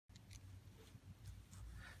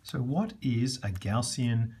So what is a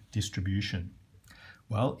Gaussian distribution?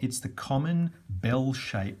 Well, it's the common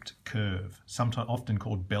bell-shaped curve, sometimes often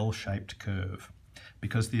called bell-shaped curve,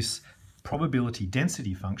 because this probability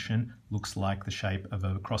density function looks like the shape of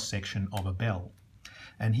a cross-section of a bell.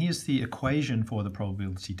 And here's the equation for the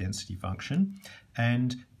probability density function,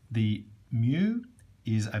 and the mu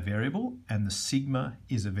is a variable and the sigma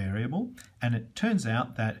is a variable, and it turns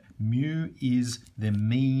out that mu is the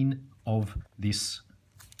mean of this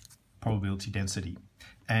probability density,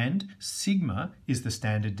 and sigma is the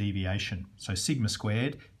standard deviation. So sigma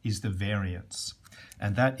squared is the variance,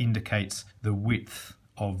 and that indicates the width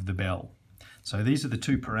of the bell. So these are the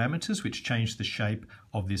two parameters which change the shape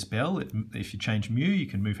of this bell. If you change mu, you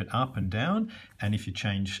can move it up and down, and if you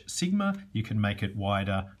change sigma, you can make it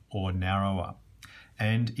wider or narrower.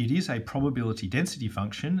 And it is a probability density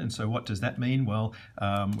function, and so what does that mean? Well,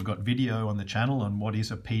 we've got video on the channel on what is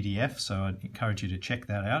a PDF, so I'd encourage you to check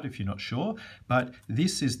that out if you're not sure. But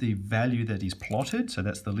this is the value that is plotted, so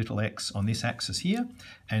that's the little x on this axis here,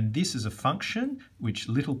 and this is a function which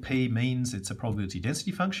little p means it's a probability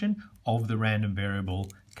density function of the random variable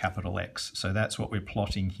capital X. So that's what we're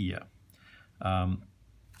plotting here.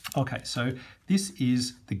 Okay, so this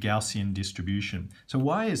is the Gaussian distribution. So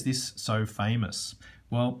why is this so famous?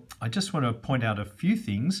 Well, I just want to point out a few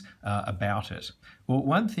things about it. Well,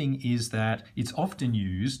 one thing is that it's often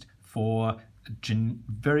used for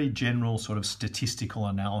very general sort of statistical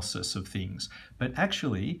analysis of things, but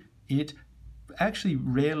actually it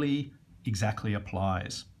rarely exactly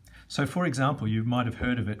applies. So for example, you might have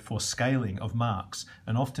heard of it for scaling of marks,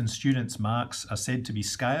 and often students' marks are said to be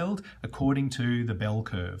scaled according to the bell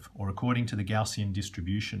curve or according to the Gaussian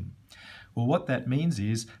distribution. Well, what that means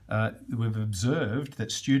is we've observed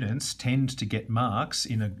that students tend to get marks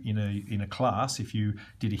in a class. If you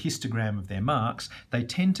did a histogram of their marks, they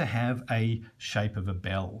tend to have a shape of a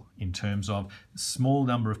bell in terms of a small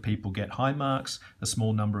number of people get high marks, a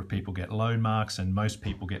small number of people get low marks, and most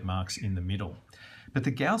people get marks in the middle. But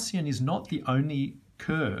the Gaussian is not the only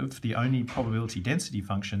curve, the only probability density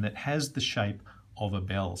function that has the shape of a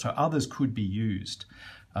bell. So others could be used.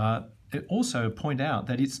 Also point out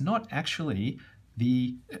that it's not actually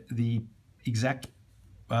the exact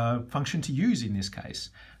function to use in this case,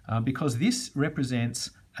 because this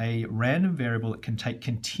represents a random variable that can take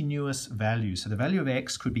continuous values. So the value of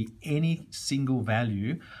x could be any single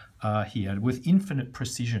value here with infinite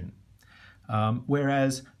precision.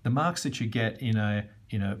 Whereas the marks that you get in an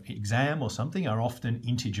exam or something are often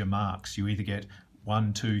integer marks. You either get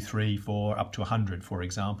 1, 2, 3, 4, up to 100, for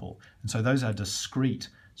example. And so those are discrete.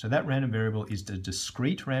 So that random variable is the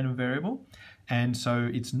discrete random variable. And so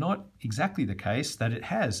it's not exactly the case that it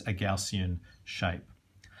has a Gaussian shape.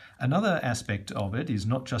 Another aspect of it is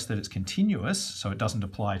not just that it's continuous, so it doesn't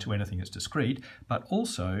apply to anything that's discrete, but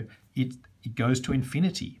also it goes to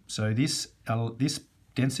infinity. So this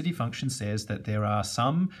density function says that there are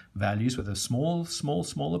some values with a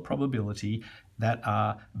smaller probability that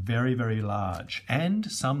are very, very large,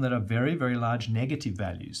 and some that are very, very large negative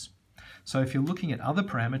values. So if you're looking at other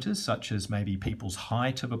parameters, such as maybe people's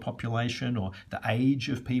height of a population or the age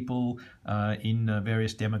of people in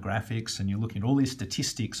various demographics, and you're looking at all these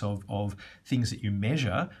statistics of things that you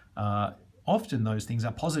measure, often those things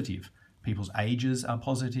are positive. People's ages are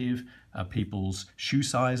positive, people's shoe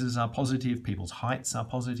sizes are positive, people's heights are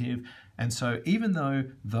positive. And so even though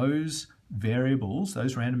those variables,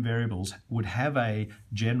 those random variables, would have a,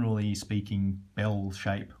 generally speaking, bell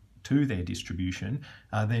shape to their distribution,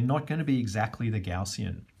 they're not going to be exactly the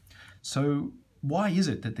Gaussian. So why is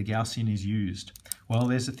it that the Gaussian is used? Well,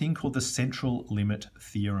 there's a thing called the central limit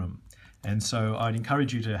theorem. And so I'd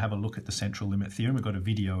encourage you to have a look at the central limit theorem. We've got a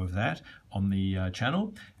video of that on the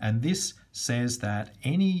channel. And this says that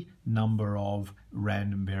any number of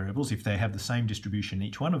random variables, if they have the same distribution,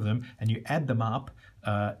 each one of them, and you add them up,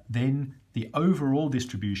 then the overall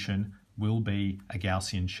distribution will be a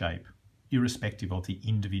Gaussian shape, irrespective of the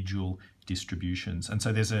individual distributions. And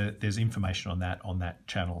so there's information on that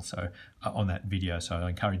channel, so on that video, so I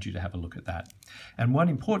encourage you to have a look at that. And one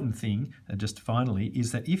important thing, just finally,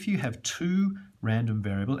 is that if you have two random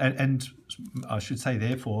variables, and I should say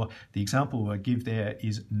therefore, the example I give there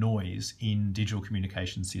is noise in digital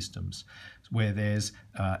communication systems, where there's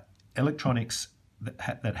electronics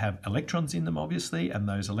that have electrons in them, obviously, and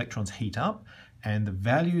those electrons heat up, and the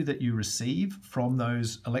value that you receive from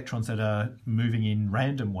those electrons that are moving in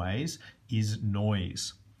random ways is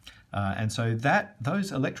noise. And so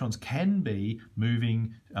those electrons can be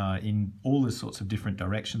moving in all the sorts of different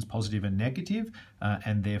directions, positive and negative,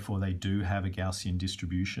 and therefore they do have a Gaussian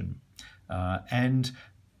distribution. And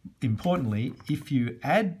importantly, if you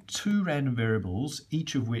add two random variables,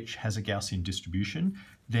 each of which has a Gaussian distribution,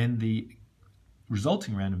 then the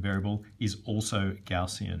resulting random variable is also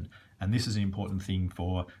Gaussian. And this is an important thing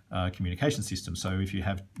for communication systems. So if you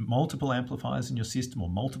have multiple amplifiers in your system or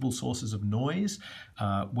multiple sources of noise,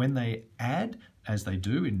 when they add, as they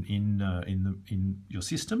do in your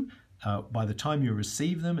system, by the time you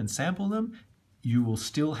receive them and sample them, you will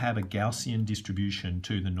still have a Gaussian distribution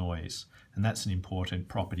to the noise. And that's an important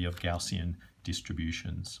property of Gaussian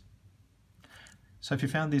distributions. So if you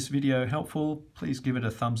found this video helpful, please give it a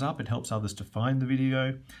thumbs up. It helps others to find the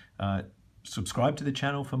video. Subscribe to the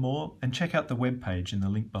channel for more, and check out the webpage in the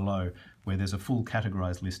link below where there's a full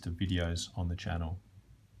categorized list of videos on the channel.